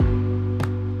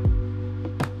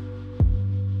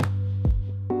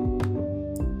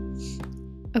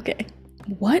Okay,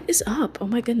 what is up? Oh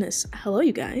my goodness. Hello,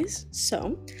 you guys.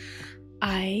 So,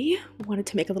 I wanted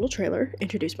to make a little trailer,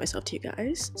 introduce myself to you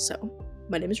guys. So,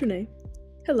 my name is Renee.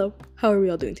 Hello, how are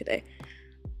we all doing today?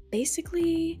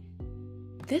 Basically,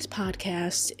 this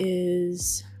podcast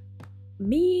is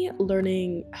me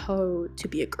learning how to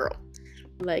be a girl.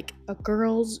 Like a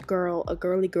girl's girl, a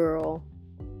girly girl,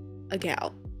 a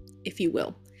gal, if you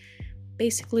will.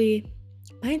 Basically,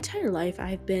 my entire life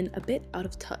I've been a bit out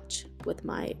of touch with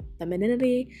my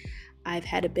femininity. I've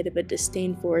had a bit of a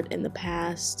disdain for it in the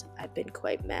past. I've been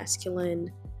quite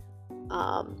masculine.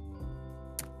 Um,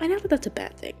 I know that that's a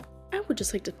bad thing. I would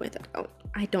just like to point that out.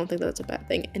 I don't think that's a bad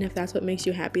thing. And if that's what makes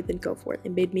you happy, then go for it.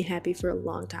 It made me happy for a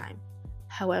long time.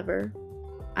 However,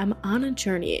 I'm on a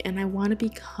journey and I want to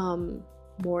become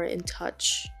more in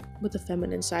touch with the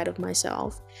feminine side of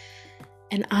myself.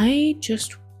 And I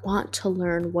just want to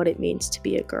learn what it means to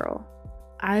be a girl.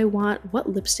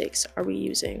 What lipsticks are we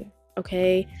using?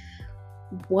 Okay?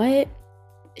 What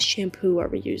shampoo are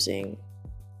we using?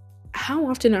 How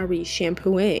often are we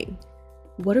shampooing?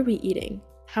 What are we eating?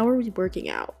 How are we working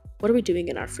out? What are we doing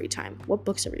in our free time? What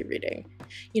books are we reading?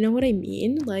 You know what I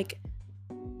mean? Like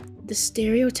the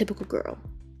stereotypical girl.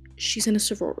 She's in a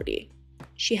sorority.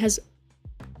 She has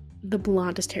the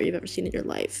blondest hair you've ever seen in your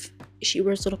life. She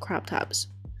wears little crop tops.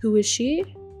 Who is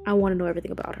she? I want to know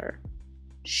everything about her.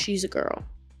 She's a girl.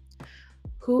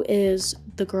 Who is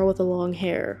the girl with the long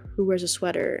hair who wears a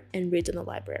sweater and reads in the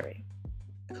library?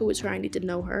 Who is her? I need to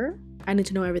know her. I need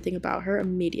to know everything about her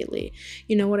immediately.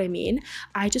 You know what I mean?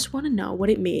 I just want to know what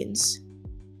it means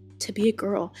to be a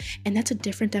girl. And that's a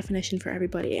different definition for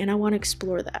everybody. And I want to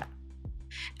explore that.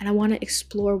 And I want to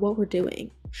explore what we're doing.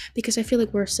 Because I feel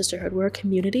like we're a sisterhood. We're a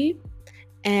community.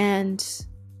 And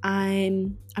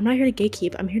I'm not here to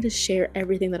gatekeep. I'm here to share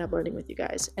everything that I'm learning with you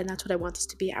guys. And that's what I want this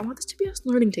to be. I want this to be us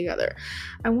learning together.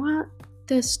 I want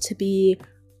this to be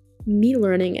me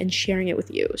learning and sharing it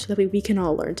with you so that we can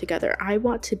all learn together. I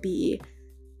want to be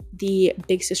the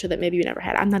big sister that maybe you never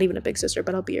had. I'm not even a big sister,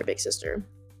 but I'll be your big sister.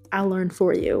 I'll learn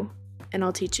for you and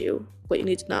I'll teach you what you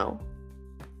need to know.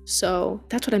 So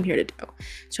that's what I'm here to do.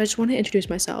 So I just want to introduce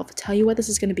myself, tell you what this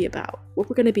is going to be about, what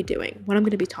we're going to be doing, what I'm going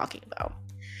to be talking about.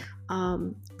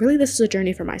 Really, this is a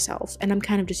journey for myself, and I'm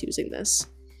kind of just using this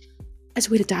as a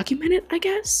way to document it, I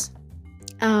guess.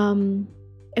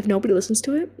 If nobody listens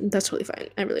to it, that's totally fine.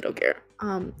 I really don't care.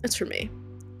 It's for me.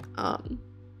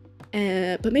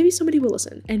 But maybe somebody will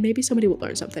listen, and maybe somebody will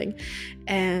learn something.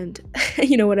 And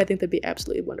you know what? I think that'd be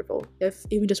absolutely wonderful if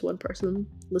even just one person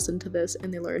listened to this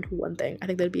and they learned one thing. I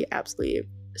think that'd be absolutely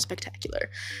spectacular.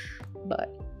 But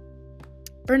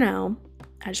for now,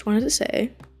 I just wanted to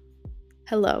say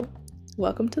hello.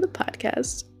 Welcome to the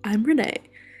podcast. I'm Renee,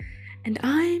 and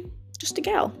I'm just a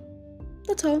gal.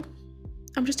 That's all.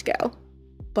 I'm just a gal.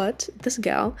 But this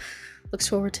gal looks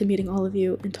forward to meeting all of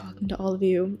you and talking to all of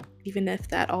you, even if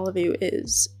that all of you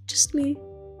is just me.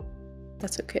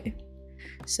 That's okay.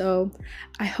 So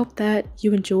I hope that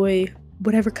you enjoy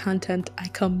whatever content I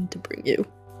come to bring you.